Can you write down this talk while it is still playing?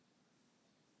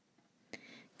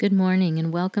Good morning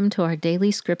and welcome to our daily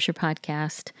scripture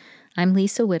podcast. I'm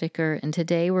Lisa Whitaker, and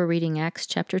today we're reading Acts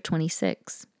chapter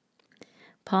 26.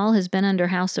 Paul has been under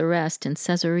house arrest in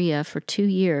Caesarea for 2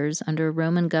 years under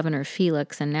Roman Governor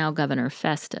Felix and now Governor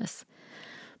Festus.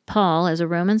 Paul, as a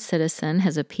Roman citizen,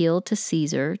 has appealed to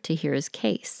Caesar to hear his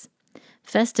case.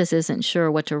 Festus isn't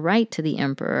sure what to write to the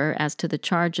emperor as to the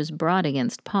charges brought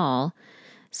against Paul,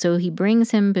 so he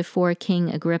brings him before King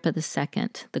Agrippa II,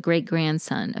 the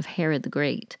great-grandson of Herod the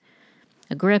Great.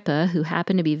 Agrippa, who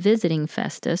happened to be visiting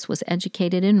Festus, was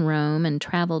educated in Rome and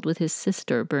traveled with his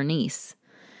sister Bernice.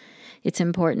 It's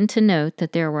important to note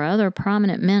that there were other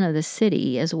prominent men of the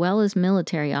city, as well as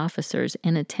military officers,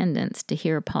 in attendance to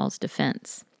hear Paul's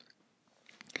defense.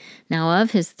 Now,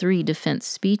 of his 3 defense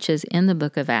speeches in the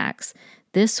book of Acts,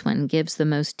 this one gives the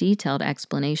most detailed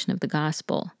explanation of the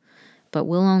gospel, but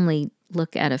we'll only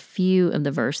look at a few of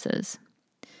the verses.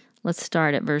 Let's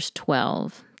start at verse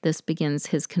 12. This begins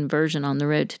his conversion on the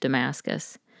road to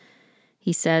Damascus.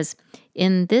 He says,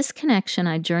 "In this connection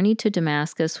I journeyed to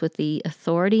Damascus with the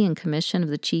authority and commission of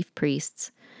the chief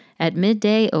priests. At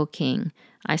midday, O king,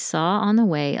 I saw on the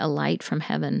way a light from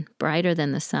heaven, brighter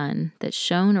than the sun, that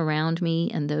shone around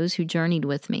me and those who journeyed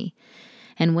with me.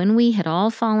 And when we had all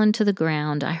fallen to the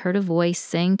ground, I heard a voice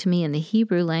saying to me in the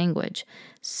Hebrew language,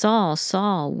 'Saul,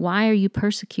 Saul, why are you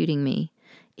persecuting me?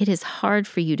 It is hard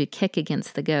for you to kick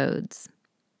against the goads.'"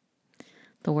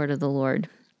 The word of the Lord.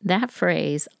 That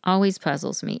phrase always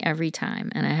puzzles me every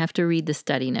time, and I have to read the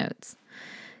study notes.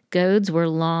 Goads were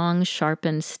long,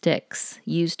 sharpened sticks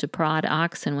used to prod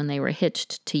oxen when they were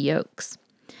hitched to yokes.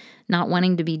 Not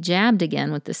wanting to be jabbed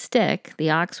again with the stick, the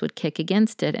ox would kick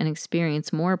against it and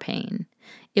experience more pain.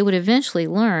 It would eventually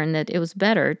learn that it was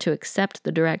better to accept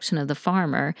the direction of the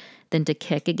farmer than to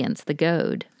kick against the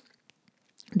goad.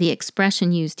 The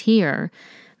expression used here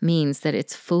means that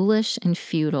it's foolish and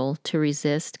futile to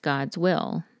resist God's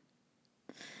will.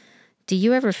 Do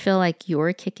you ever feel like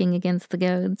you're kicking against the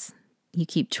goads? You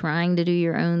keep trying to do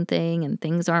your own thing and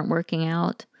things aren't working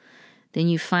out. Then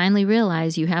you finally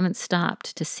realize you haven't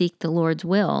stopped to seek the Lord's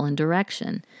will and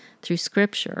direction through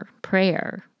scripture,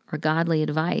 prayer, or godly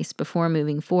advice before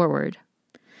moving forward.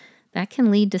 That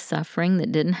can lead to suffering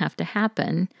that didn't have to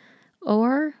happen,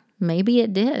 or maybe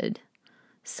it did.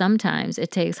 Sometimes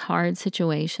it takes hard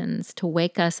situations to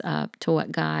wake us up to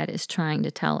what God is trying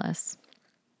to tell us.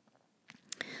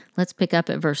 Let's pick up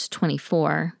at verse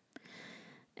 24.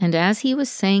 "And as he was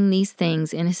saying these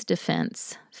things in his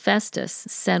defense, Festus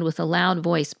said with a loud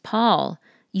voice, 'Paul,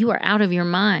 you are out of your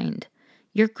mind.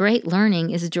 Your great learning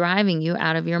is driving you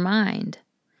out of your mind.'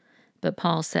 But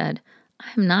Paul said, 'I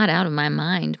am not out of my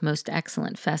mind, most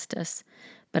excellent Festus,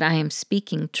 but I am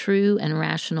speaking true and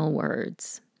rational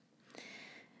words.'"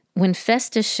 When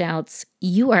Festus shouts,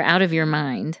 "You are out of your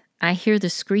mind," I hear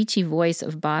the screechy voice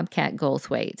of Bobcat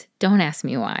Goldthwait. Don't ask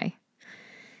me why.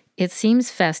 It seems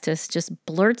Festus just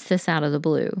blurts this out of the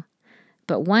blue.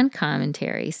 But one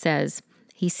commentary says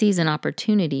he sees an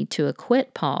opportunity to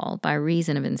acquit Paul by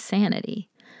reason of insanity.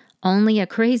 Only a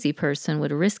crazy person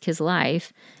would risk his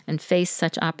life and face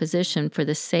such opposition for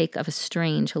the sake of a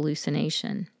strange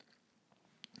hallucination.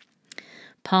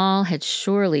 Paul had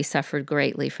surely suffered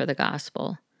greatly for the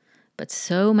gospel, but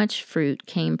so much fruit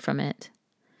came from it.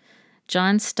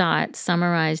 John Stott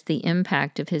summarized the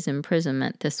impact of his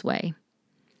imprisonment this way.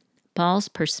 Paul's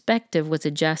perspective was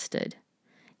adjusted,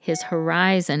 his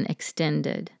horizon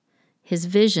extended, his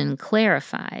vision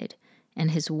clarified,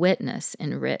 and his witness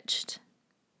enriched.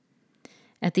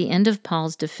 At the end of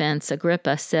Paul's defense,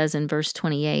 Agrippa says in verse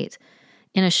 28,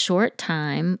 "In a short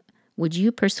time, would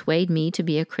you persuade me to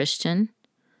be a Christian?"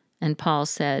 And Paul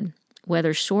said,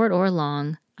 "Whether short or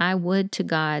long, I would to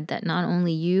God that not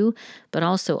only you, but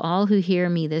also all who hear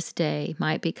me this day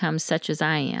might become such as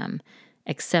I am,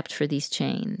 except for these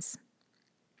chains."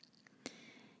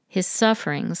 His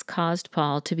sufferings caused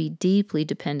Paul to be deeply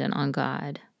dependent on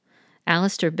God.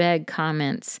 Alistair Begg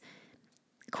comments,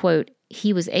 quote,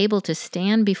 "He was able to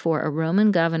stand before a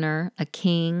Roman governor, a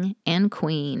king, and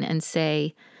queen and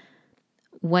say,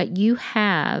 'What you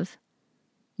have,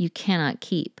 you cannot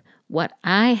keep. What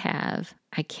I have,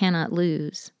 I cannot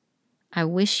lose. I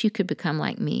wish you could become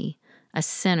like me, a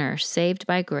sinner saved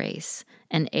by grace,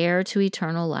 an heir to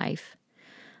eternal life.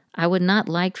 I would not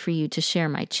like for you to share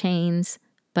my chains,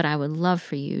 but I would love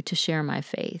for you to share my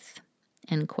faith."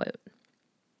 End quote.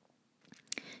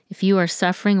 If you are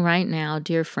suffering right now,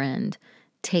 dear friend,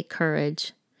 take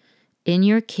courage. In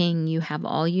your King you have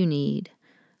all you need.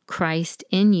 Christ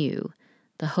in you,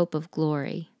 the hope of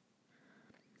glory.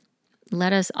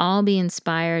 Let us all be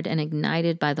inspired and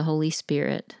ignited by the Holy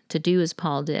Spirit to do as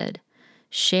Paul did,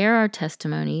 share our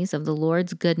testimonies of the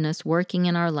Lord's goodness working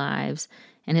in our lives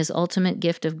and his ultimate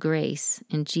gift of grace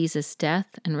in Jesus'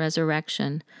 death and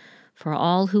resurrection for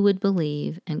all who would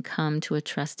believe and come to a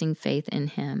trusting faith in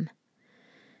him.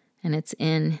 And it's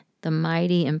in the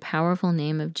mighty and powerful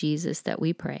name of Jesus that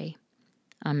we pray.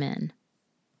 Amen.